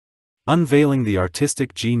Unveiling the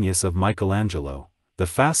artistic genius of Michelangelo, the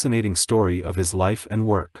fascinating story of his life and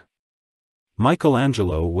work.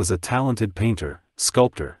 Michelangelo was a talented painter,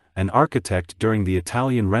 sculptor, and architect during the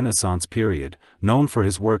Italian Renaissance period, known for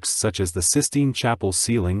his works such as the Sistine Chapel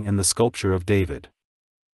ceiling and the sculpture of David.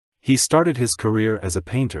 He started his career as a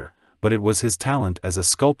painter, but it was his talent as a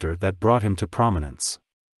sculptor that brought him to prominence.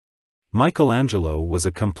 Michelangelo was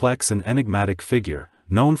a complex and enigmatic figure,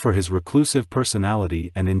 known for his reclusive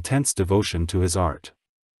personality and intense devotion to his art.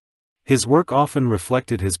 His work often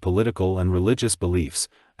reflected his political and religious beliefs,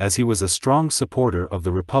 as he was a strong supporter of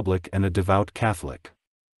the Republic and a devout Catholic.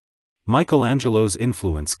 Michelangelo's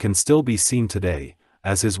influence can still be seen today,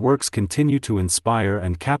 as his works continue to inspire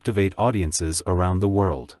and captivate audiences around the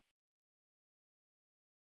world.